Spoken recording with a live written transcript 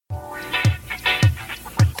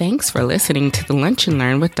Thanks for listening to the Lunch and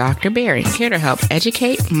Learn with Dr. Barry, here to help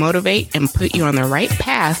educate, motivate, and put you on the right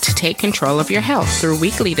path to take control of your health through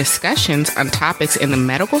weekly discussions on topics in the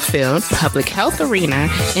medical field, public health arena,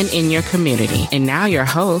 and in your community. And now your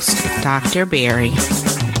host, Dr. Barry.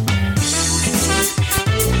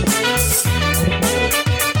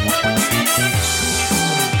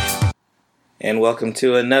 And welcome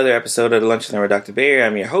to another episode of the Lunch and Learn with Dr. Barry.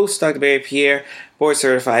 I'm your host, Dr. Barry Pierre,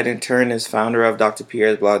 board-certified internist, founder of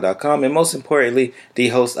drpierresblog.com, and most importantly, the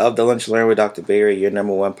host of the Lunch and Learn with Dr. Barry, your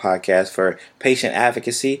number one podcast for patient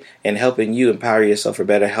advocacy and helping you empower yourself for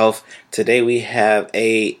better health. Today we have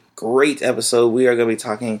a great episode. We are going to be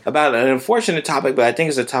talking about an unfortunate topic, but I think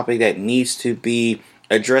it's a topic that needs to be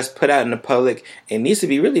addressed, put out in the public, and needs to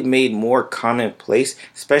be really made more commonplace,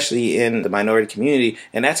 especially in the minority community,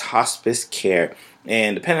 and that's hospice care.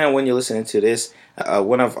 And depending on when you're listening to this,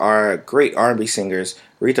 one of our great R&B singers,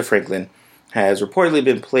 Aretha Franklin, has reportedly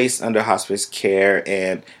been placed under hospice care,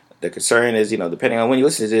 and the concern is, depending on when you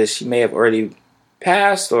listen to this, she may have already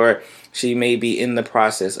passed, or she may be in the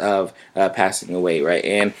process of passing away, right?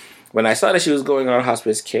 And when I saw that she was going on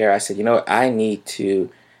hospice care, I said, I need to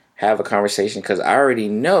have a conversation, because I already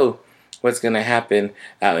know what's going to happen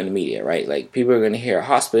out in the media, right? Like, people are going to hear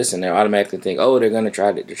hospice and they're automatically think, oh, they're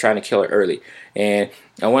trying to kill it early. And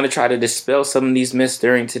I want to try to dispel some of these myths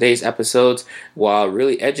during today's episodes while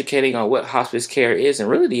really educating on what hospice care is and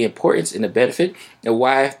really the importance and the benefit, and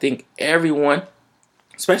why I think everyone,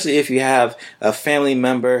 especially if you have a family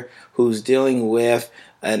member who's dealing with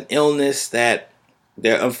an illness that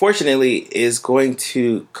there unfortunately is going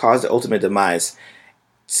to cause the ultimate demise,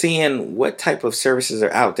 seeing what type of services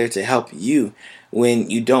are out there to help you when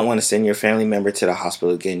you don't want to send your family member to the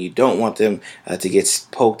hospital again. You don't want them to get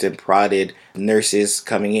poked and prodded, nurses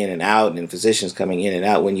coming in and out and physicians coming in and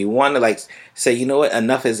out. When you want to say,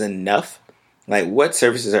 enough is enough. What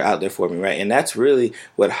services are out there for me, right? And that's really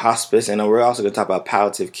what hospice, and we're also going to talk about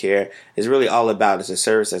palliative care, is really all about. It's a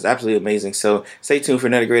service that's absolutely amazing. So stay tuned for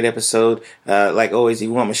another great episode. Like always, if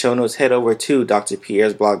you want my show notes, head over to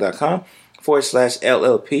drpierresblog.com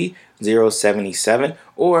 /LLP077,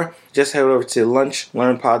 or just head over to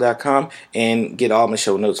lunchlearnpod.com and get all my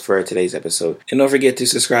show notes for today's episode. And don't forget to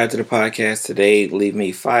subscribe to the podcast today. Leave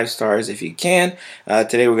me 5 stars if you can.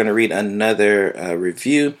 Today we're going to read another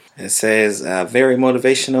review. It says, very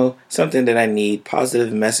motivational, something that I need,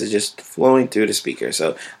 positive messages flowing through the speaker.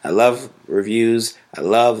 So I love reviews. I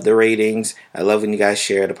love the ratings. I love when you guys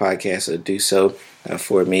share the podcast. So do so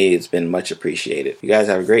for me. It's been much appreciated. You guys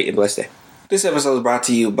have a great and blessed day. This episode is brought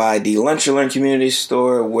to you by the Lunch and Learn Community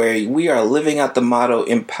Store, where we are living out the motto,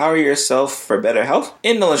 empower yourself for better health.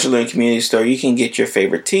 In the Lunch and Learn Community Store, you can get your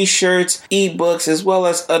favorite t-shirts, ebooks, as well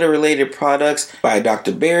as other related products by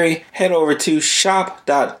Dr. Barry. Head over to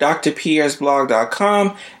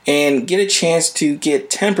shop.drpiersblog.com and get a chance to get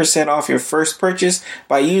 10% off your first purchase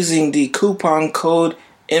by using the coupon code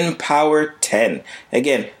EMPOWER10.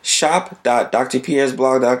 Again,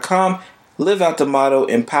 shop.drpiersblog.com. Live out the motto,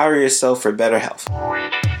 empower yourself for better health. All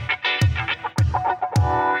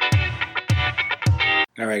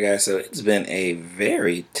right, guys, so it's been a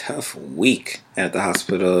very tough week at the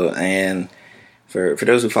hospital. And for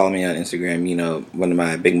those who follow me on Instagram, one of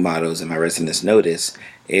my big mottos in my residence notice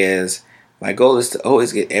is my goal is to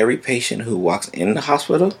always get every patient who walks in the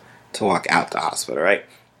hospital to walk out the hospital, right?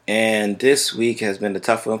 And this week has been a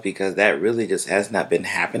tough one because that really just has not been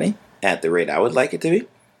happening at the rate I would like it to be.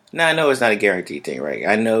 Now, I know it's not a guaranteed thing, right?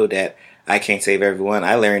 I know that I can't save everyone.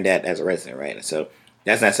 I learned that as a resident, right? And so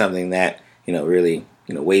that's not something that, really,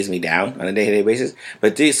 weighs me down on a day-to-day basis.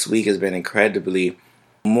 But this week has been incredibly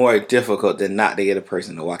more difficult than not to get a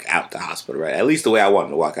person to walk out the hospital, right? At least the way I want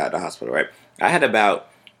them to walk out the hospital, right? I had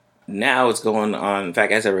now it's going on, in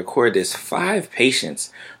fact, as I record this, 5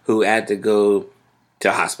 patients who had to go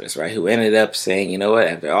to hospice, right? Who ended up saying, you know what,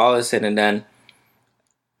 after all is said and done,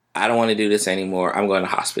 I don't want to do this anymore. I'm going to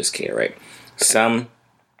hospice care, right? Some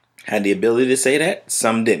had the ability to say that.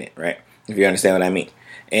 Some didn't, right? If you understand what I mean.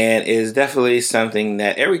 And it's definitely something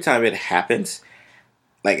that every time it happens,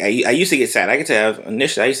 I used to get sad. I can tell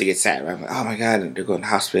initially I used to get sad. Right? I'm like, oh my God, they're going to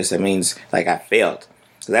hospice. That means I failed.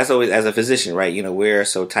 So that's always, as a physician, right? We're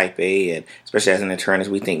so type A, and especially as an internist,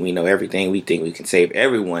 we think we know everything. We think we can save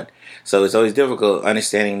everyone. So it's always difficult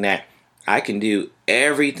understanding that I can do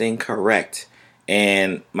everything correct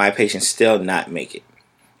and my patients still not make it.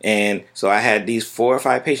 And so I had these 4 or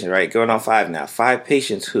 5 patients, right? Going on 5 now. 5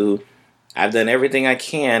 patients who I've done everything I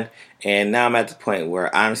can. And now I'm at the point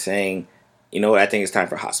where I'm saying, you know what? I think it's time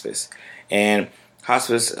for hospice. And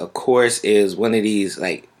Hospice, of course, is one of these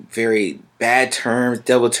like very bad terms,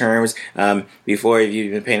 double terms. Before, if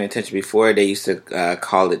you've been paying attention before, they used to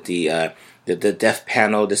call it the death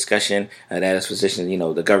panel discussion. That as physicians,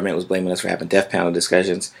 the government was blaming us for having death panel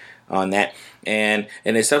discussions on that. And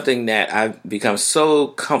it's something that I've become so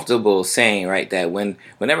comfortable saying, right, that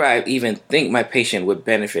whenever I even think my patient would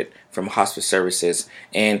benefit from hospice services,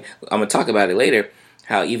 and I'm going to talk about it later,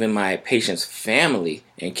 how even my patient's family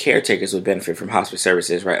and caretakers would benefit from hospice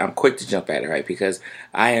services, right? I'm quick to jump at it, right? Because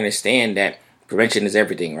I understand that prevention is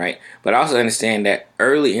everything, right? But I also understand that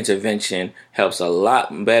early intervention helps a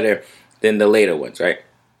lot better than the later ones, right?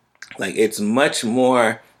 Like, it's much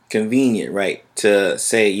more convenient, right, to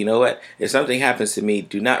say, you know what, if something happens to me,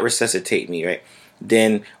 do not resuscitate me, right?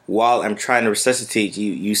 Then while I'm trying to resuscitate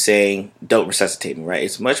you saying, don't resuscitate me, right?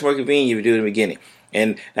 It's much more convenient if you do it in the beginning.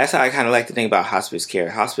 And that's how I kind of like to think about hospice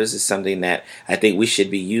care. Hospice is something that I think we should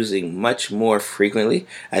be using much more frequently.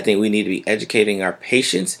 I think we need to be educating our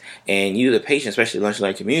patients, and you, the patient, especially the Lunch and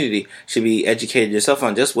Learn community, should be educating yourself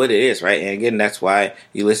on just what it is, right? And again, that's why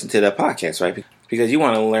you listen to the podcast, right? Because you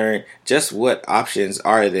want to learn just what options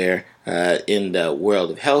are there in the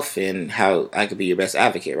world of health and how I could be your best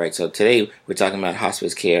advocate, right? So today we're talking about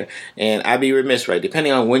hospice care, and I'd be remiss, right,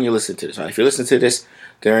 depending on when you listen to this, right? If you listen to this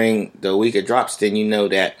during the week it drops, then you know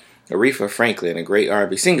that Aretha Franklin, a great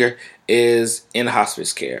R&B singer, is in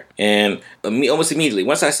hospice care. And almost immediately,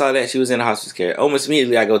 once I saw that she was in hospice care, almost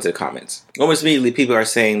immediately I go to the comments. Almost immediately people are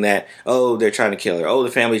saying that, oh, they're trying to kill her. Oh,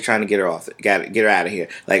 the family's trying to get her off, get her out of here.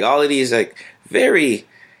 Like all of these like very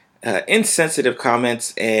insensitive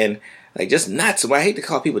comments and like just not, I hate to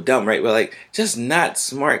call people dumb, right? But like just not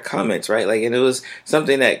smart comments, right? Like, and it was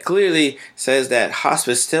something that clearly says that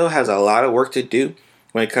hospice still has a lot of work to do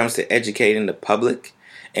when it comes to educating the public.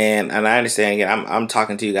 And I understand, again, I'm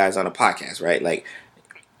talking to you guys on a podcast, right? Like,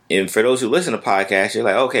 and for those who listen to podcasts, you're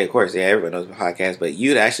like, okay, of course, yeah, everyone knows a podcast, but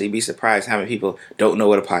you'd actually be surprised how many people don't know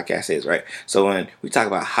what a podcast is, right? So when we talk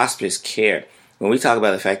about hospice care, when we talk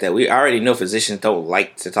about the fact that we already know physicians don't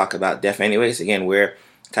like to talk about death anyways, again, we're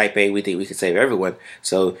type A, we think we can save everyone.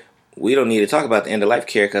 So we don't need to talk about the end of life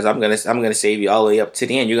care because I'm gonna save you all the way up to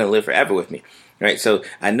the end. You're gonna live forever with me, right? So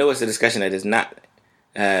I know it's a discussion that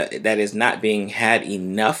is not being had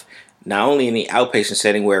enough, not only in the outpatient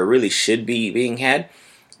setting where it really should be being had.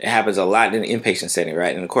 It happens a lot in the inpatient setting,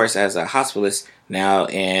 right? And of course, as a hospitalist now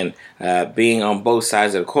and being on both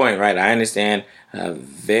sides of the coin, right, I understand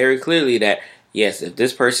very clearly that, yes, if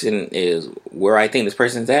this person is where I think this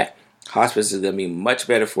person's at, hospice is going to be much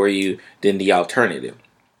better for you than the alternative.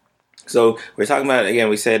 So we're talking about, again,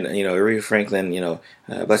 we said, Aretha Franklin,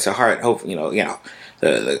 bless her heart, hope,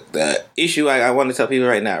 the issue I want to tell people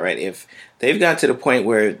right now, right, if they've gotten to the point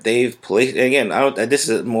where they've placed, again, this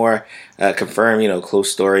is a more confirmed,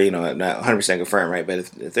 close story, not 100% confirmed, right, but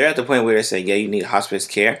if they're at the point where they're saying, yeah, you need hospice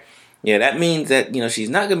care, yeah, that means that, she's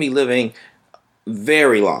not going to be living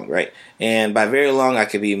very long, right? And by very long, I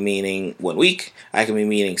could be meaning 1 week, I could be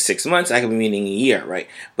meaning 6 months, I could be meaning a year, right?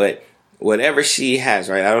 But whatever she has,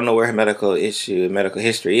 right? I don't know where her medical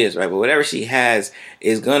history is, right? But whatever she has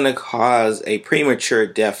is going to cause a premature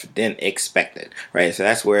death than expected, right? So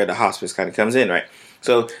that's where the hospice kind of comes in, right?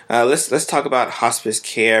 So let's talk about hospice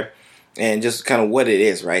care and just kind of what it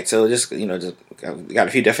is, right? So just got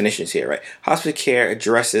a few definitions here, right? Hospice care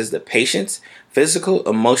addresses the patient's physical,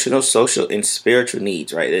 emotional, social, and spiritual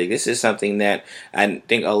needs, right? This is something that I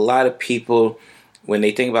think a lot of people, when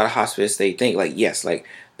they think about hospice, they think like, yes, like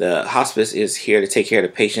the hospice is here to take care of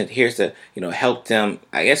the patient, here to, help them,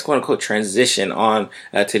 I guess, quote unquote, transition on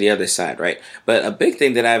to the other side, right? But a big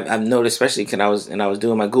thing that I've noticed, especially when I was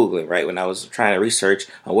doing my Googling, right, when I was trying to research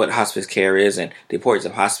on what hospice care is and the importance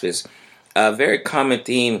of hospice, a very common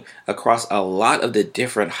theme across a lot of the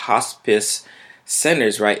different hospice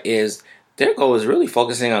centers, right, is their goal is really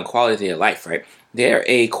focusing on quality of life, right? They're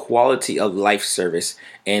a quality of life service,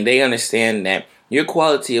 and they understand that your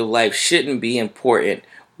quality of life shouldn't be important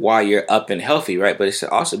while you're up and healthy, right? But it should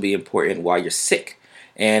also be important while you're sick.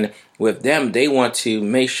 And with them, they want to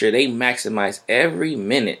make sure they maximize every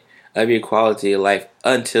minute of your quality of life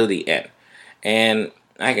until the end. And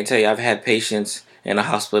I can tell you, I've had patients in a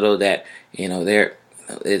hospital that,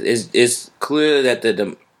 it's clear that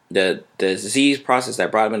the disease process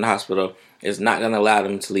that brought them in the hospital is not going to allow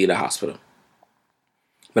them to leave the hospital.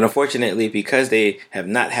 But unfortunately, because they have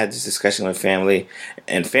not had this discussion with family,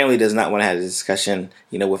 and family does not want to have this discussion,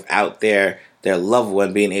 without their loved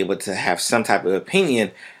one being able to have some type of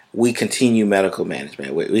opinion, we continue medical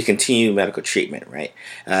management. We continue medical treatment, right?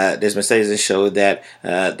 There's been studies that show that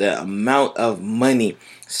the amount of money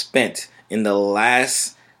spent in the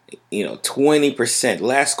last 20%,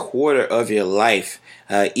 last quarter of your life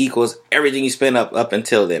equals everything you spend up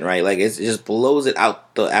until then, right? Like it just blows it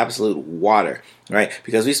out the absolute water, right?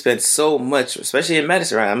 Because we spend so much, especially in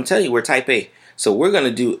medicine, right? I'm telling you, we're type A. So we're going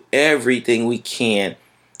to do everything we can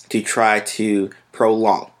to try to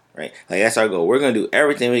prolong, right? Like that's our goal. We're going to do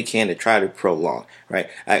everything we can to try to prolong, right?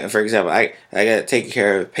 For example, I got to take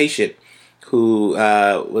care of a patient who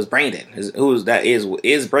was brain dead,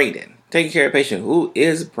 is brain dead. Taking care of a patient who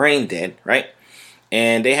is brain dead, right?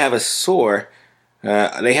 And they have a sore.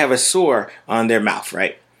 They have a sore on their mouth,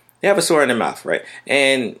 right? They have a sore on their mouth, right?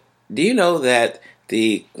 And do you know that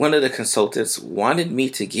one of the consultants wanted me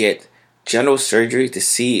to get general surgery to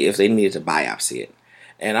see if they needed to biopsy it?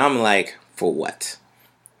 And I'm like, for what?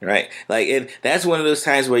 Right? Like that's one of those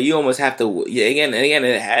times where you almost have to again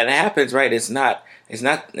it happens, right? It's not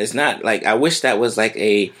like I wish that was like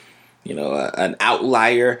an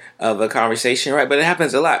outlier of a conversation, right? But it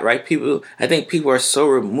happens a lot, right? I think people are so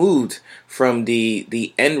removed from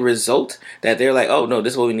the end result that they're like, oh no,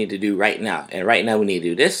 this is what we need to do right now, and right now we need to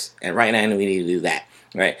do this, and right now we need to do that,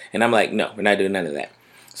 right? And I'm like, no, we're not doing none of that.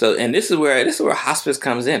 So, and this is where hospice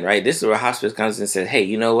comes in, right? This is where hospice comes in and says, hey,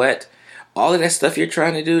 you know what? All of that stuff you're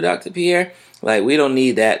trying to do, Dr. Pierre, like we don't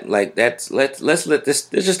need that. Like let's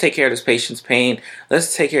just take care of this patient's pain.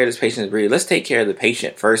 Let's take care of this patient's breathing. Let's take care of the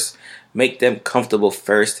patient first. Make them comfortable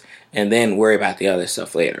first, and then worry about the other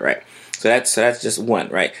stuff later, right? So that's just one,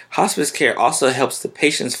 right? Hospice care also helps the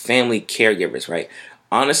patient's family caregivers, right?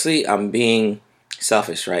 Honestly, I'm being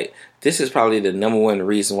selfish, right? This is probably the number one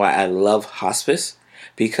reason why I love hospice,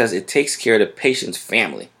 because it takes care of the patient's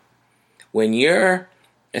family.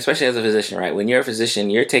 Especially as a physician, right? When you're a physician,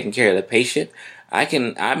 you're taking care of the patient.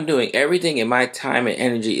 I'm doing everything in my time and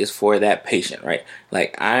energy is for that patient, right?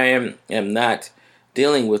 Like I am not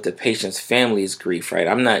dealing with the patient's family's grief, right?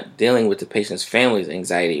 I'm not dealing with the patient's family's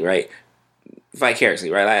anxiety, right? Vicariously,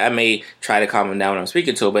 right? I may try to calm them down when I'm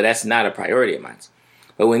speaking to them, but that's not a priority of mine.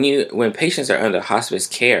 But when patients are under hospice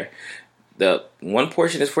care, the one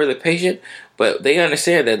portion is for the patient, but they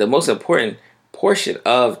understand that the most important portion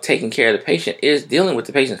of taking care of the patient is dealing with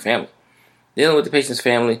the patient's family. Dealing with the patient's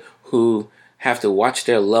family who have to watch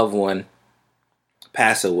their loved one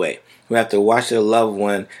pass away, who have to watch their loved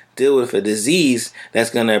one deal with a disease that's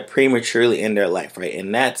going to prematurely end their life, right?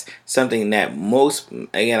 And that's something that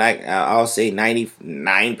I'll say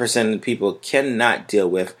 99% of the people cannot deal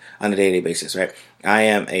with on a daily basis, right? I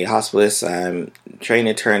am a hospitalist. I'm trained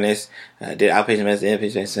internist. I did outpatient medicine,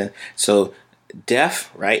 inpatient medicine. So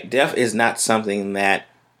death, right? Death is not something that,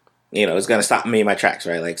 is going to stop me in my tracks,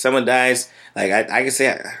 right? Like someone dies, like I can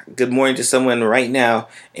say good morning to someone right now,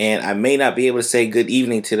 and I may not be able to say good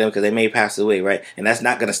evening to them because they may pass away, right? And that's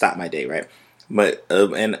not going to stop my day, right? But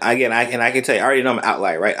and again, I can tell you, I already know I'm an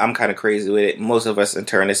outlier, right? I'm kind of crazy with it. Most of us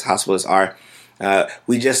internists, hospitalists are.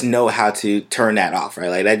 We just know how to turn that off, right?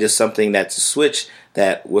 Like that's just something that's a switch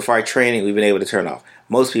that with our training we've been able to turn off.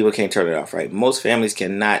 Most people can't turn it off, right? Most families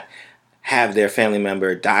cannot have their family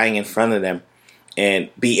member dying in front of them and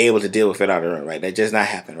be able to deal with it on their own, right? That just not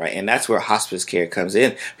happen, right? And that's where hospice care comes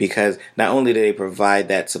in, because not only do they provide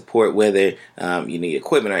that support, whether you need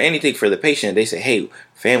equipment or anything for the patient, they say, hey,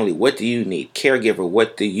 family, what do you need? Caregiver,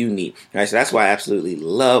 what do you need? Right? So that's why I absolutely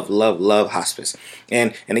love hospice.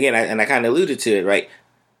 And again, I kind of alluded to it, right?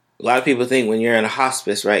 A lot of people think when you're in a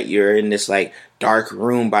hospice, right, you're in this like dark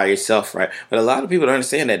room by yourself, right? But a lot of people don't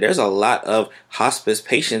understand that there's a lot of hospice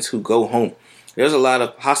patients who go home. There's a lot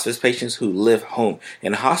of hospice patients who live home,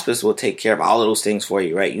 and hospice will take care of all of those things for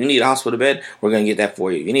you, right? You need a hospital bed, we're going to get that for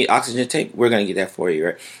you. You need oxygen tank, we're going to get that for you,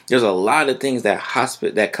 right? There's a lot of things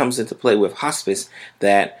that comes into play with hospice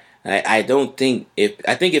that I think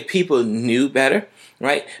if people knew better,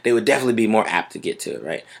 right, they would definitely be more apt to get to it,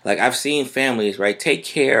 right? Like I've seen families, right, take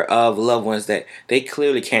care of loved ones that they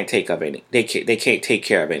clearly can't take take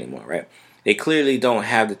care of anymore, right? They clearly don't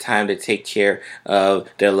have the time to take care of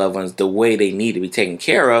their loved ones the way they need to be taken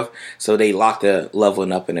care of, so they lock the loved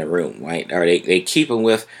one up in a room, right? Or they keep them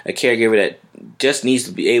with a caregiver that just needs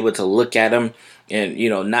to be able to look at them and,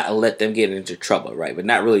 not let them get into trouble, right? But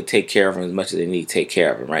not really take care of them as much as they need to take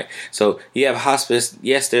care of them, right? So you have hospice.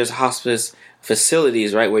 Yes, there's hospice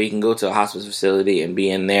facilities, right, where you can go to a hospice facility and be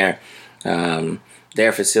in their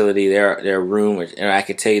facility, their room. And I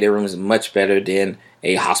could tell you their room is much better than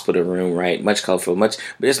a hospital room, right? Much colorful, but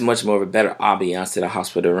it's much more of a better ambiance to the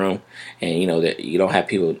hospital room. And that you don't have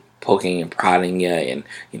people poking and prodding you and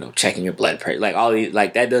checking your blood pressure, like all these,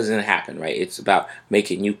 like that doesn't happen, right? It's about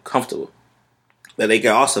making you comfortable. but they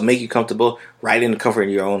can also make you comfortable right in the comfort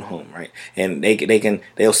of your own home, right? And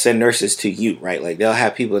they'll send nurses to you, right? Like they'll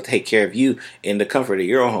have people take care of you in the comfort of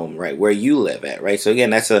your own home, right, where you live at, right? So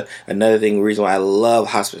again, that's another reason why I love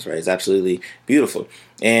hospice, right? It's absolutely beautiful.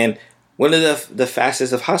 And one of the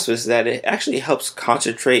facets of hospice is that it actually helps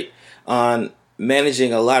concentrate on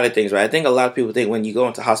managing a lot of things, right? I think a lot of people think when you go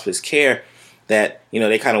into hospice care that,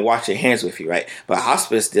 they kind of wash their hands with you, right? But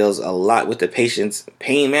hospice deals a lot with the patient's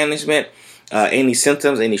pain management, any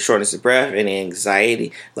symptoms, any shortness of breath, any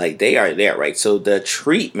anxiety, like they are there, right? So the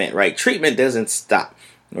treatment, right? Treatment doesn't stop,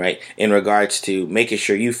 right? In regards to making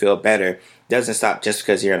sure you feel better, doesn't stop just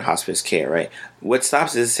because you're in hospice care, right? What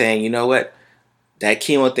stops is saying, you know what? That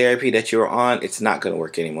chemotherapy that you're on, it's not going to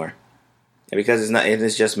work anymore. And because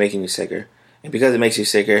it's just making you sicker. And because it makes you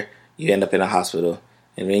sicker, you end up in a hospital.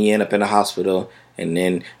 And then you end up in a hospital, and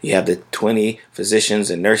then you have the 20 physicians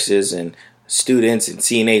and nurses and students and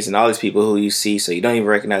CNAs and all these people who you see, so you don't even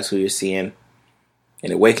recognize who you're seeing. And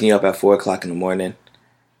they're waking you up at 4 o'clock in the morning.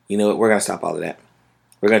 You know what? We're going to stop all of that.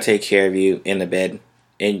 We're going to take care of you in the bed,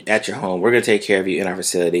 at your home. We're going to take care of you in our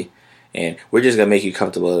facility. And we're just going to make you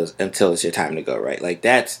comfortable until it's your time to go, right? Like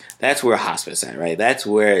that's where hospice at, right? That's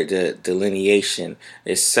where the delineation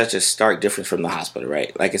is such a stark difference from the hospital,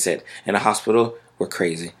 right? Like I said, in a hospital, we're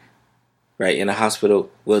crazy, right? In a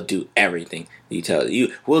hospital, we'll do everything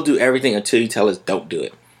we'll do everything until you tell us don't do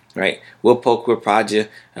it, right? We'll poke, we'll prod you,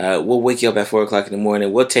 we'll wake you up at 4 o'clock in the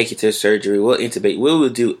morning, we'll take you to surgery, we'll intubate, we will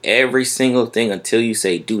do every single thing until you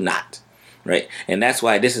say do not. Right. And that's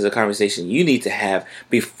why this is a conversation you need to have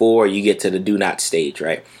before you get to the do not stage.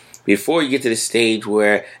 Right. Before you get to the stage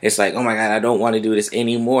where it's like, oh, my God, I don't want to do this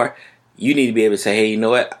anymore. You need to be able to say, hey, you know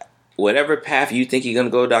what? Whatever path you think you're going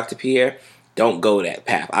to go, Dr. Pierre, don't go that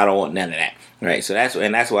path. I don't want none of that. Right. So that's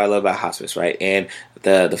what I love about hospice. Right. And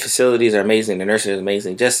the facilities are amazing. The nurses are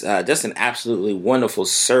amazing. Just an absolutely wonderful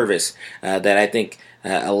service that I think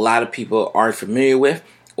a lot of people aren't familiar with,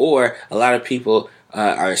 or a lot of people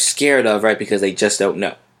are scared of, right, because they just don't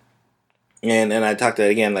know. And I talked to that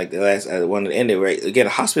again, like the last one to end it, right? Again,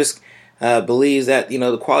 hospice believes that,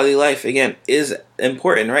 the quality of life, again, is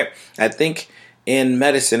important, right? I think in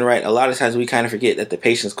medicine, right, a lot of times we kind of forget that the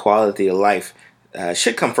patient's quality of life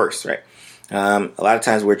should come first, right? A lot of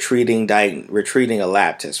times we're treating a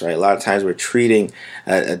lab test, right? A lot of times we're treating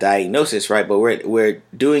a diagnosis, right? But we're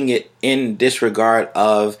doing it in disregard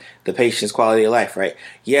of the patient's quality of life, right?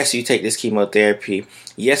 Yes, you take this chemotherapy.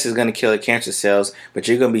 Yes, it's going to kill the cancer cells, but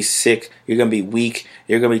you're going to be sick. You're going to be weak.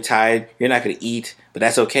 You're going to be tired. You're not going to eat, but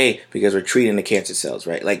that's okay because we're treating the cancer cells,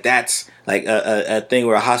 right? Like that's like a thing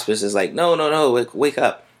where a hospice is like, no, wake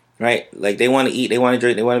up, right? Like they want to eat, they want to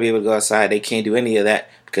drink, they want to be able to go outside. They can't do any of that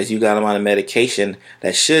because you got them on a medication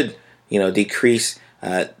that should, decrease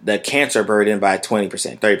the cancer burden by 20%,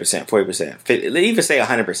 30%, 40%, 50%, even say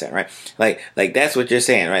 100%, right? Like that's what you're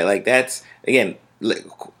saying, right? Like that's, again,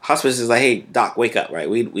 hospice is like, hey, doc, wake up, right?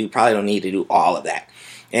 We probably don't need to do all of that.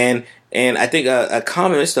 And I think a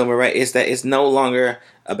common misnomer, right, is that it's no longer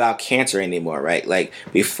about cancer anymore, right? Like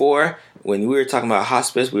before, when we were talking about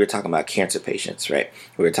hospice, we were talking about cancer patients, right?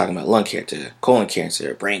 We were talking about lung cancer, colon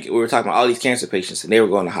cancer, brain cancer. We were talking about all these cancer patients, and they were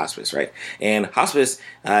going to hospice, right? And hospice,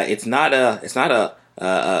 it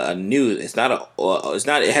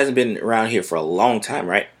hasn't been around here for a long time,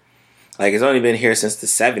 right? Like it's only been here since the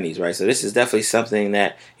 70s, right? So this is definitely something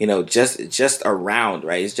that, just around,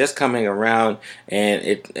 right? It's just coming around,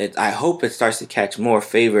 and I hope it starts to catch more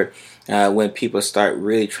favor when people start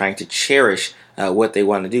really trying to cherish what they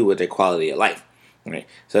want to do with their quality of life, right?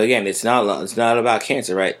 So again, it's not about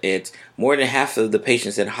cancer, right? It's more than half of the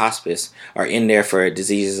patients in hospice are in there for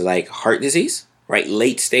diseases like heart disease, right?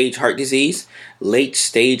 Late stage heart disease, late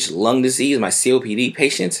stage lung disease, my COPD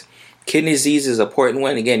patients. Kidney disease is an important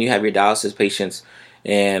one. Again, you have your dialysis patients,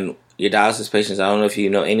 and your dialysis patients, I don't know if you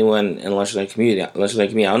know anyone in the Lunch and Learn community. I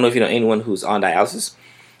don't know if you know anyone who's on dialysis,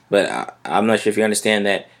 but I'm not sure if you understand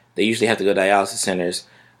that they usually have to go to dialysis centers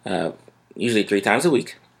usually 3 times a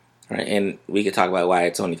week, right? And we could talk about why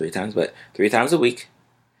it's only 3 times, but 3 times a week,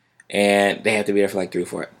 and they have to be there for like 3 or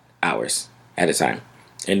 4 hours at a time.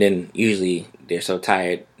 And then usually they're so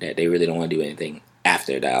tired that they really don't want to do anything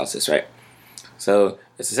after dialysis, right? So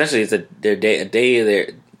it's essentially their day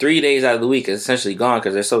 3 days out of the week is essentially gone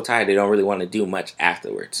because they're so tired they don't really want to do much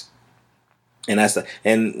afterwards. And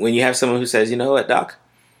and when you have someone who says, you know what, doc,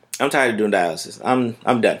 I'm tired of doing dialysis.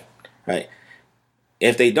 I'm done, right?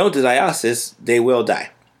 If they don't do dialysis, they will die,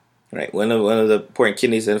 right? One of the important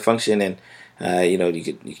kidneys that function, and you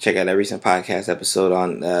can check out that recent podcast episode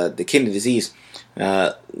on the kidney disease.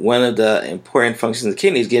 One of the important functions of the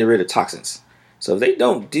kidney is getting rid of toxins. So if they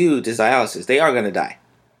don't do this dialysis, they are going to die.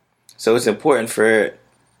 So it's important for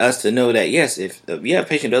us to know that, yes, if a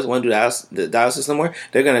patient doesn't want to do the dialysis no more,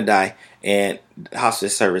 they're going to die, and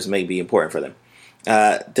hospice service may be important for them.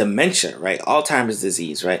 Dementia, right? Alzheimer's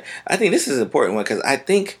disease, right? I think this is an important one because I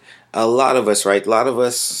think a lot of us,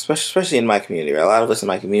 especially in my community, right? A lot of us in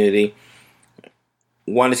my community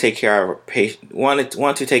want to take care of our patient,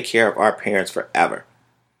 want to take care of our parents forever.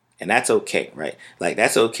 And that's okay, right? Like,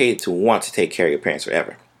 that's okay to want to take care of your parents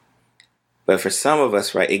forever. But for some of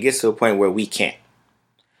us, right, it gets to a point where we can't.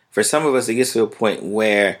 For some of us, it gets to a point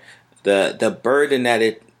where the burden that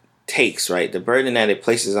it takes, right, the burden that it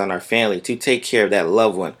places on our family to take care of that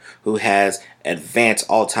loved one who has advanced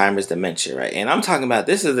Alzheimer's dementia, right? And I'm talking about,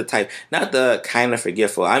 this is the type, not the kind of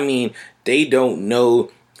forgetful. I mean, they don't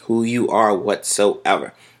know who you are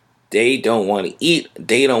whatsoever. They don't want to eat.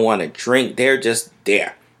 They don't want to drink. They're just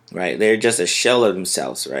there, right? They're just a shell of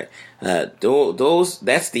themselves, right?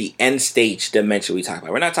 That's the end stage dementia we talk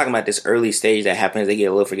about. We're not talking about this early stage that happens. They get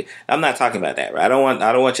a little forget. I'm not talking about that, right? I don't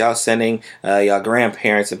want y'all sending y'all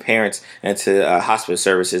grandparents and parents into hospice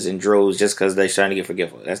services in droves just because they're trying to get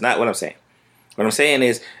forgetful. That's not what I'm saying. What I'm saying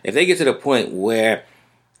is, if they get to the point where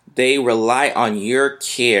they rely on your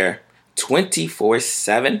care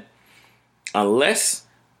 24/7, unless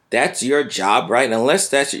that's your job, right? Unless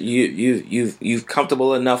that's you've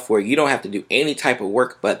comfortable enough where you don't have to do any type of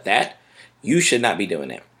work but that, you should not be doing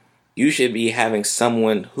that. You should be having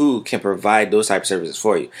someone who can provide those type of services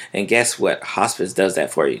for you. And guess what? Hospice does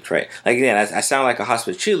that for you, right? Like, again, I sound like a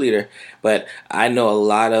hospice cheerleader, but I know a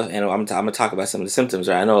lot of, and I'm going to talk about some of the symptoms,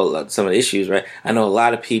 right? I know some of the issues, right? I know a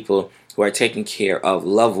lot of people who are taking care of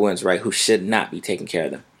loved ones, right, who should not be taking care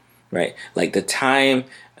of them, right? Like, the time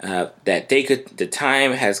the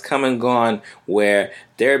time has come and gone where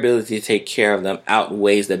their ability to take care of them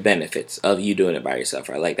outweighs the benefits of you doing it by yourself,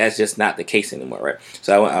 right? Like, that's just not the case anymore, right?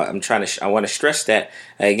 So I want to stress that.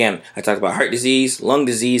 Again, I talked about heart disease, lung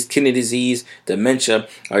disease, kidney disease, dementia,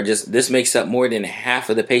 this makes up more than half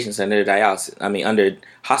of the patients under under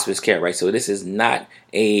hospice care, right? So this is not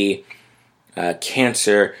a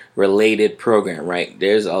cancer-related program, right?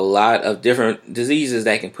 There's a lot of different diseases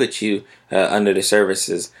that can put you under the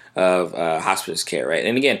services of hospice care, right?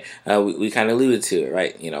 And again, we kind of alluded to it,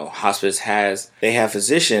 right? You know, hospice they have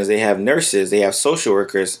physicians, they have nurses, they have social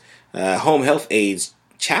workers, home health aides,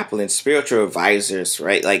 chaplains, spiritual advisors,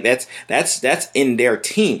 right? Like, that's in their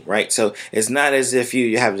team, right? So it's not as if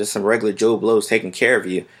you have just some regular Joe Blows taking care of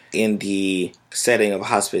you in the setting of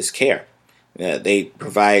hospice care. They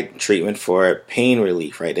provide treatment for pain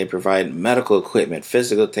relief, right? They provide medical equipment,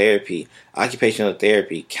 physical therapy, occupational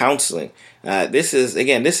therapy, counseling. This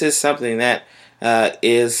is something that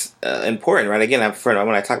is important, right? Again, when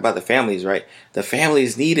I talk about the families, right? The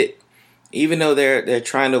families need it, even though they're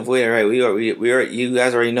trying to avoid it, right? You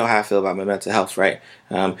guys already know how I feel about my mental health, right?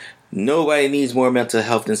 Nobody needs more mental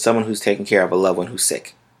health than someone who's taking care of a loved one who's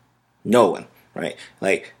sick. No one. Right?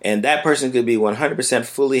 Like, and that person could be 100%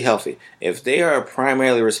 fully healthy. If they are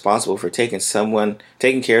primarily responsible for taking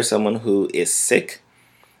care of someone who is sick,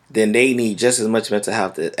 then they need just as much mental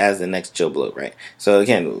health as the next Joe Blow, right? So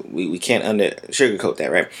again, we can't sugarcoat that,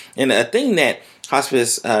 right? And a thing that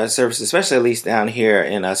hospice services, especially at least down here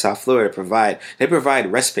in South Florida, they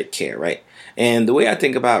provide respite care, right? And the way I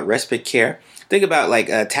think about respite care, think about like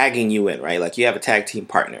tagging you in, right? Like, you have a tag team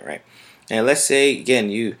partner, right? And let's say, again,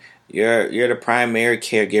 You're the primary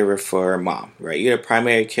caregiver for mom, right? You're the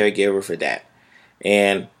primary caregiver for dad.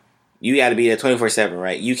 And you got to be there 24/7,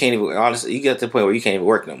 right? You can't even, honestly, you get to the point where you can't even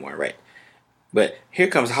work no more, right? But here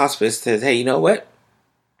comes hospice, says, hey, you know what?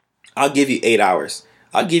 I'll give you 8 hours.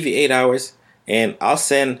 And I'll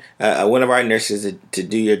send one of our nurses to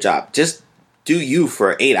do your job. Just do you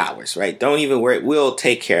for 8 hours, right? Don't even worry. We'll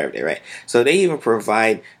take care of it, right? So they even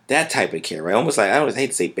provide that type of care, right? Almost like, I don't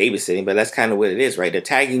hate to say babysitting, but that's kind of what it is, right? They're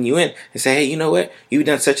tagging you in and say, hey, you know what? You've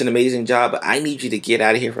done such an amazing job, but I need you to get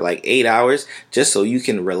out of here for like 8 hours just so you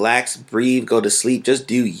can relax, breathe, go to sleep. Just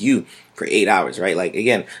do you for 8 hours, right? Like,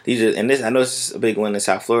 again, I know this is a big one in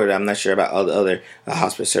South Florida. I'm not sure about all the other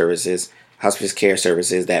hospice care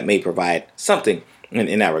services that may provide something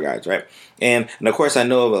in that regards, right? And of course, I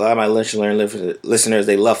know a lot of my Lunch and Learn listeners,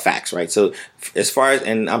 they love facts, right? So as far as,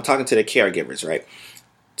 and I'm talking to the caregivers, right?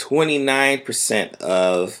 29%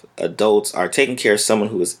 of adults are taking care of someone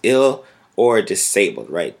who is ill or disabled,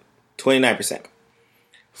 right? 29%.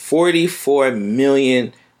 44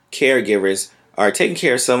 million caregivers are taking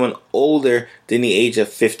care of someone older than the age of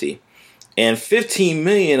 50. And 15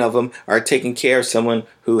 million of them are taking care of someone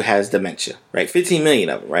who has dementia, right? 15 million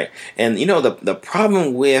of them, right? And the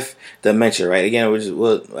problem with dementia, right? Again,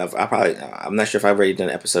 I'm not sure if I've already done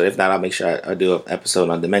an episode. If not, I'll make sure I do an episode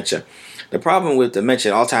on dementia. The problem with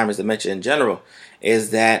dementia, Alzheimer's dementia in general, is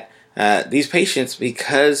that these patients,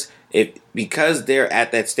 because they're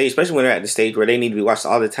at that stage, especially when they're at the stage where they need to be watched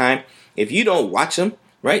all the time, if you don't watch them,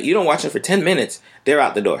 right? You don't watch them for 10 minutes, they're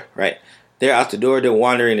out the door, right? They're out the door. They're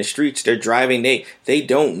wandering the streets. They're driving. They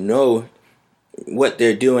don't know what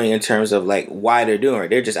they're doing in terms of like why they're doing it.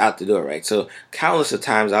 They're just out the door, right? So countless of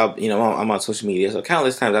times I'm on social media. So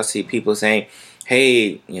countless times I'll see people saying,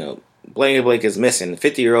 "Hey, blank is missing.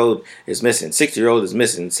 50-year-old is missing. 60-year-old is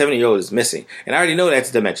missing. 70-year-old is missing." And I already know that's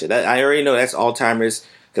dementia. I already know that's Alzheimer's,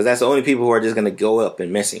 because that's the only people who are just going to go up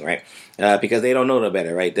and missing, right? Because they don't know no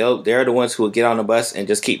better, right? They're the ones who will get on the bus and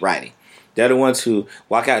just keep riding. They're the ones who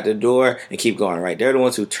walk out the door and keep going, right? They're the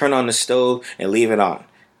ones who turn on the stove and leave it on,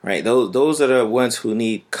 right? Those are the ones who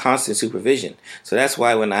need constant supervision. So that's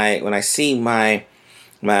why when I see my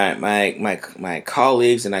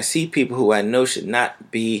colleagues, and I see people who I know should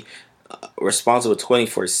not be responsible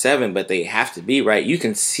 24/7, but they have to be, right? You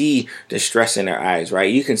can see the stress in their eyes, right?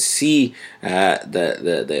 You can see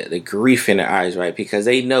the grief in their eyes, right? Because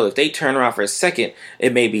they know if they turn around for a second,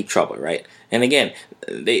 it may be trouble, right? And again,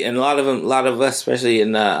 a lot of us, especially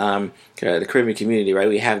in the Caribbean community, right?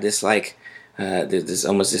 We have this this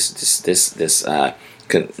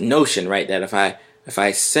notion, right, that if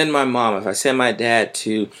I send my mom, if I send my dad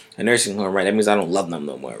to a nursing home, right, that means I don't love them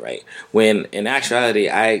no more, right? When in actuality,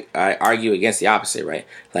 I argue against the opposite, right?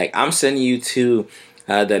 Like, I'm sending you to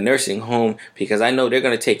the nursing home because I know they're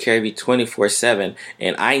going to take care of you 24/7,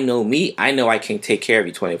 and I know I can take care of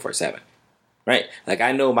you 24/7. Right? Like,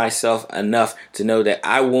 I know myself enough to know that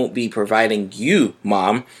I won't be providing you,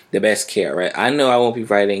 mom, the best care, right? I know I won't be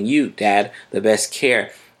providing you, dad, the best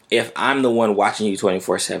care if I'm the one watching you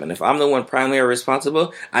 24/7. If I'm the one primarily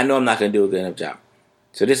responsible, I know I'm not going to do a good enough job.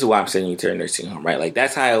 So this is why I'm sending you to a nursing home, right? Like,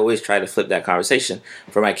 that's how I always try to flip that conversation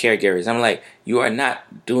for my caregivers. I'm like, you are not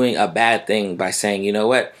doing a bad thing by saying, you know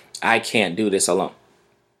what, I can't do this alone,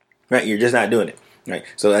 right? You're just not doing it. Right.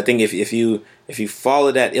 So I think if you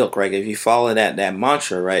follow that ilk, right, if you follow that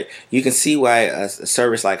mantra, right, you can see why a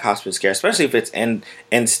service like Hospice Care, especially if it's end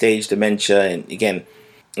stage dementia, and again,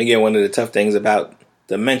 one of the tough things about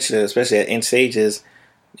dementia, especially at end stages,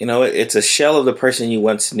 it's a shell of the person you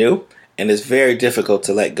once knew, and it's very difficult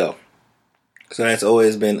to let go. So that's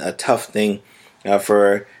always been a tough thing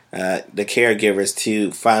for the caregivers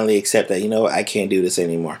to finally accept that, I can't do this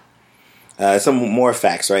anymore. Some more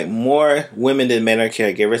facts, right? More women than men are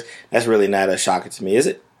caregivers. That's really not a shocker to me, is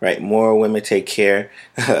it? Right? More women take care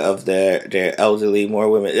of their elderly. More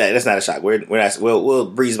women. That's not a shock. We'll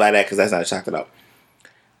breeze by that because that's not a shock at all.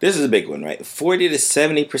 This is a big one, right? 40 to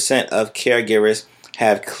 70% of caregivers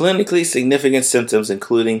have clinically significant symptoms,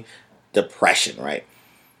 including depression, right?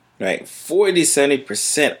 Right, 40 to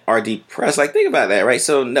 70% are depressed. Like, think about that, right?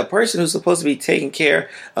 So the person who's supposed to be taking care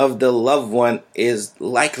of the loved one is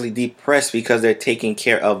likely depressed because they're taking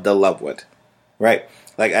care of the loved one, right?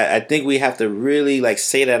 Like, I think we have to really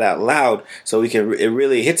say that out loud so it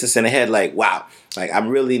really hits us in the head. Like, wow, like, I'm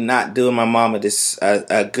really not doing my mama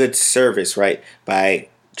a good service, right, by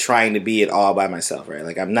trying to be it all by myself, right?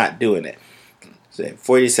 Like, I'm not doing it.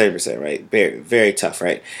 47%, right? Very, very tough,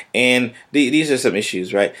 right? And these are some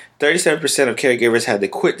issues, right? 37% of caregivers had to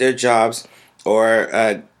quit their jobs or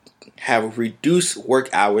have reduced work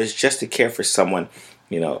hours just to care for someone,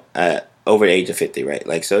 over the age of 50, right?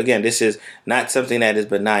 Like, so again, this is not something that is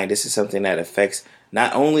benign. This is something that affects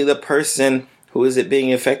not only the person who is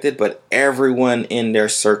being affected, but everyone in their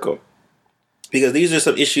circle. Because these are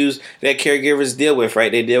some issues that caregivers deal with, right?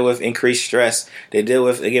 They deal with increased stress. They deal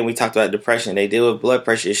with, again, we talked about depression. They deal with blood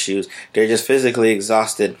pressure issues. They're just physically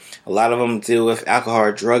exhausted. A lot of them deal with alcohol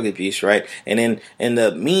or drug abuse, right? And then in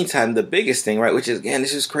the meantime, the biggest thing, right, which is, again,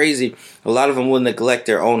 this is crazy. A lot of them will neglect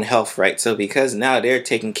their own health, right? So because now they're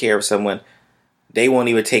taking care of someone, they won't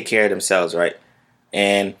even take care of themselves, right?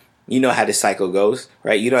 And you know how the cycle goes,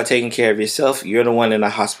 right? You're not taking care of yourself. You're the one in the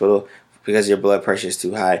hospital because your blood pressure is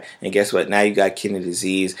too high, and guess what? Now you got kidney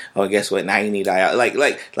disease, or guess what? Now you need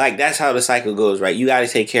dialysis. Like that's how the cycle goes, right? You got to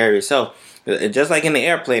take care of yourself, just like in the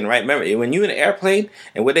airplane, right? Remember, when you're in an airplane,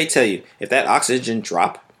 and what they tell you, if that oxygen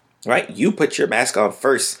drop, right, you put your mask on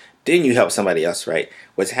first, then you help somebody else, right?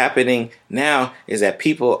 What's happening now is that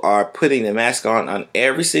people are putting the mask on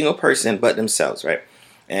every single person but themselves, right?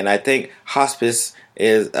 And I think hospice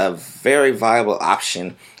is a very viable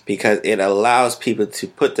option, because it allows people to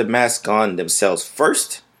put the mask on themselves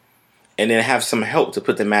first and then have some help to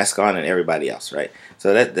put the mask on and everybody else, right?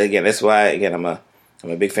 So that's why I'm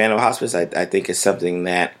a big fan of hospice. I think it's something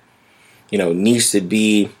that needs to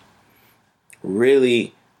be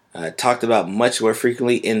really talked about much more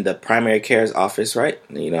frequently in the primary care's office, right?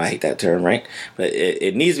 I hate that term, right? But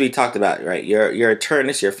it needs to be talked about, right? Your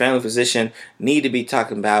internist, your family physician need to be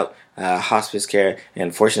talking about hospice care,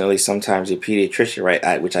 and fortunately, sometimes your pediatrician,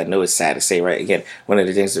 right? Which I know is sad to say, right? Again, one of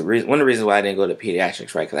the reasons why I didn't go to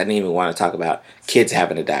pediatrics, right? Because I didn't even want to talk about kids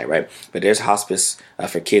having to die, right? But there's hospice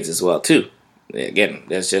for kids as well too. Again,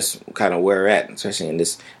 that's just kind of where we're at, especially in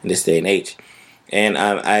this day and age.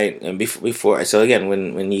 And before, so again,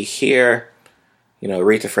 when you hear,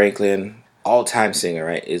 Aretha Franklin, all-time singer,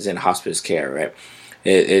 right, is in hospice care, right?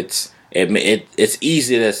 It's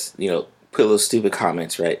easy to put little stupid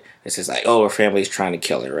comments, right? It's just like, oh, her family's trying to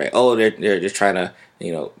kill her, right? Oh, they're just trying to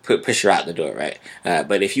push her out the door, right?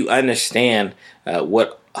 But if you understand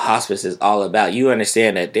what hospice is all about, you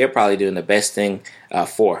understand that they're probably doing the best thing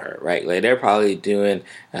for her, right? Like they're probably doing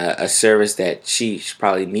a service that she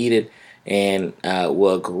probably needed and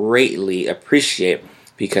will greatly appreciate,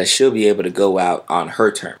 because she'll be able to go out on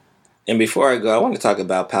her terms. And before I go, I want to talk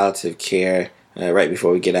about palliative care right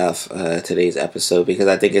before we get off today's episode, because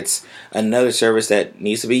I think it's another service that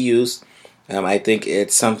needs to be used. I think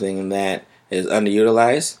it's something that is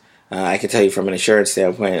underutilized. I can tell you from an insurance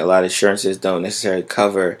standpoint, a lot of insurances don't necessarily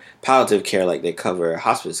cover palliative care like they cover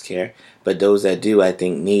hospice care, but those that do, I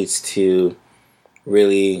think, needs to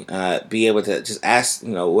really be able to just ask,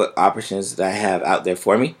 what options that I have out there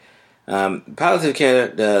for me. Palliative care,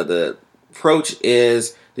 the approach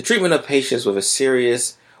is the treatment of patients with a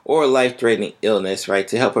serious or life-threatening illness, right,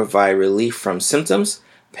 to help provide relief from symptoms,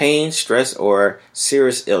 pain, stress, or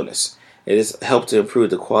serious illness. It is helped to improve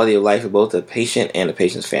the quality of life of both the patient and the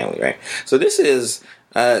patient's family, right? So this is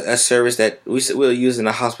a service that we'll use in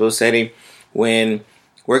a hospital setting when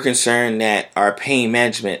we're concerned that our pain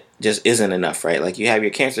management just isn't enough, right? Like you have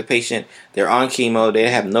your cancer patient, they're on chemo, they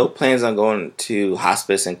have no plans on going to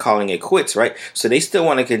hospice and calling it quits, right? So they still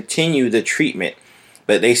want to continue the treatment,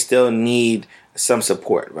 but they still need some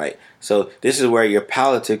support, right? So this is where your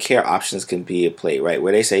palliative care options can be at play, right?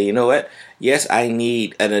 Where they say, you know what? Yes, I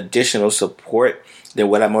need an additional support than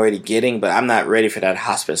what I'm already getting, but I'm not ready for that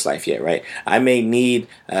hospice life yet, right? I may need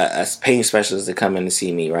a pain specialist to come in and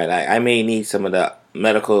see me, right? I may need some of the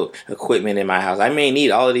medical equipment in my house. I may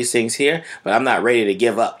need all of these things here, but I'm not ready to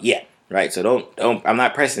give up yet, right? So don't I'm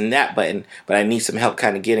not pressing that button, but I need some help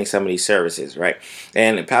kind of getting some of these services, right?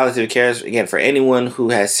 And palliative care is, again, for anyone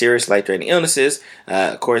who has serious life-threatening illnesses.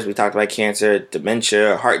 Of course, we talked about cancer,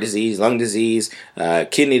 dementia, heart disease, lung disease,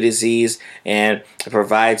 kidney disease, and it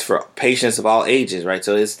provides for patients of all ages, right?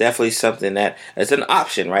 So it's definitely something that it's an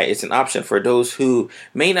option, right? It's an option for those who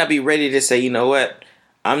may not be ready to say, you know what,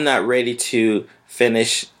 I'm not ready to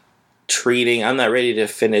finish treating. I'm not ready to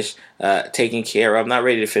finish taking care. I'm not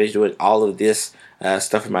ready to finish doing all of this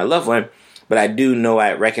stuff for my loved one. But I do know,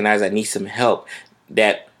 I recognize I need some help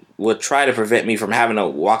that will try to prevent me from having to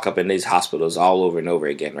walk up in these hospitals all over and over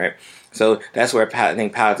again, right? So that's where I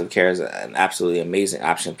think palliative care is an absolutely amazing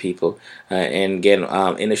option, people. And again,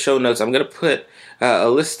 in the show notes, I'm going to put a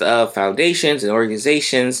list of foundations and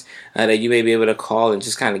organizations that you may be able to call and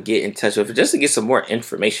just kind of get in touch with, just to get some more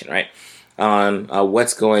information, right, on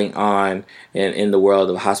what's going on in the world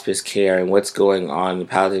of hospice care and what's going on in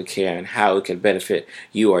palliative care and how it can benefit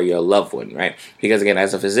you or your loved one, right? Because again,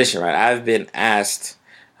 as a physician, right, I've been asked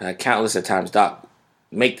countless of times, doc,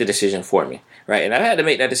 make the decision for me, right? And I've had to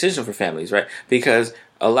make that decision for families, right? Because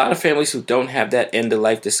a lot of families who don't have that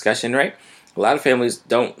end-of-life discussion, right, a lot of families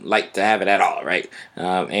don't like to have it at all, right?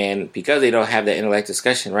 And because they don't have that end-of-life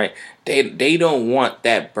discussion, right, they don't want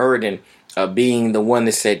that burden of being the one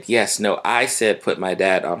that said, yes, no, I said put my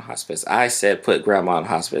dad on hospice. I said put grandma on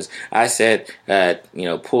hospice. I said,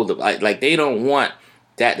 pull the, like they don't want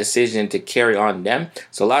that decision to carry on them.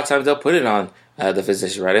 So a lot of times they'll put it on the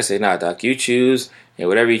physician, right? They say, nah, doc, you choose, and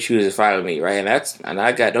whatever you choose is fine with me, right? And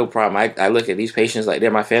I got no problem. I look at these patients like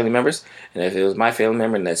they're my family members, and if it was my family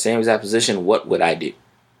member in that same exact position, what would I do,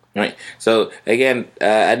 right? So again,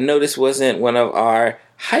 I know this wasn't one of our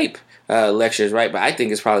hype lectures, right? But I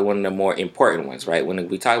think it's probably one of the more important ones, right? When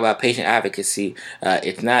we talk about patient advocacy,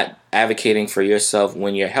 it's not advocating for yourself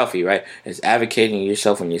when you're healthy, right? It's advocating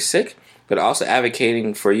yourself when you're sick, but also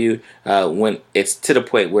advocating for you when it's to the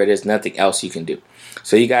point where there's nothing else you can do.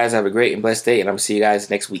 So you guys have a great and blessed day, and I'm going to see you guys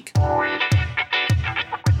next week.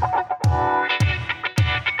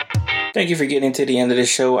 Thank you for getting to the end of the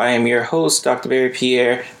show. I am your host, Dr. Barry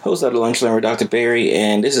Pierre, host of the Lunch Learn with Dr. Barry,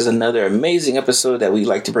 and this is another amazing episode that we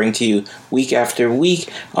like to bring to you week after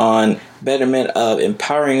week on betterment of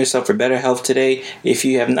empowering yourself for better health today. If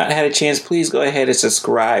you have not had a chance, please go ahead and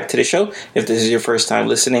subscribe to the show. If this is your first time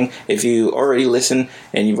listening, if you already listen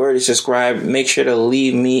and you've already subscribed, make sure to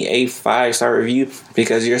leave me a 5-star review,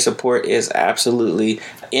 because your support is absolutely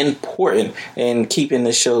important in keeping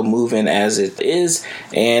the show moving as it is.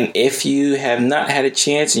 And if you have not had a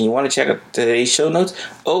chance and you want to check out today's show notes,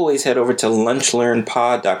 always head over to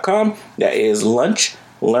lunchlearnpod.com. That is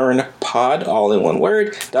lunchlearnpod, all in one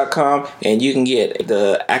word.com, and you can get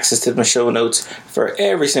the access to my show notes for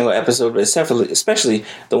every single episode, but especially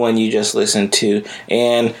the one you just listened to.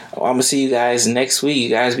 And I'm gonna see you guys next week. You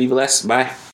guys be blessed. Bye.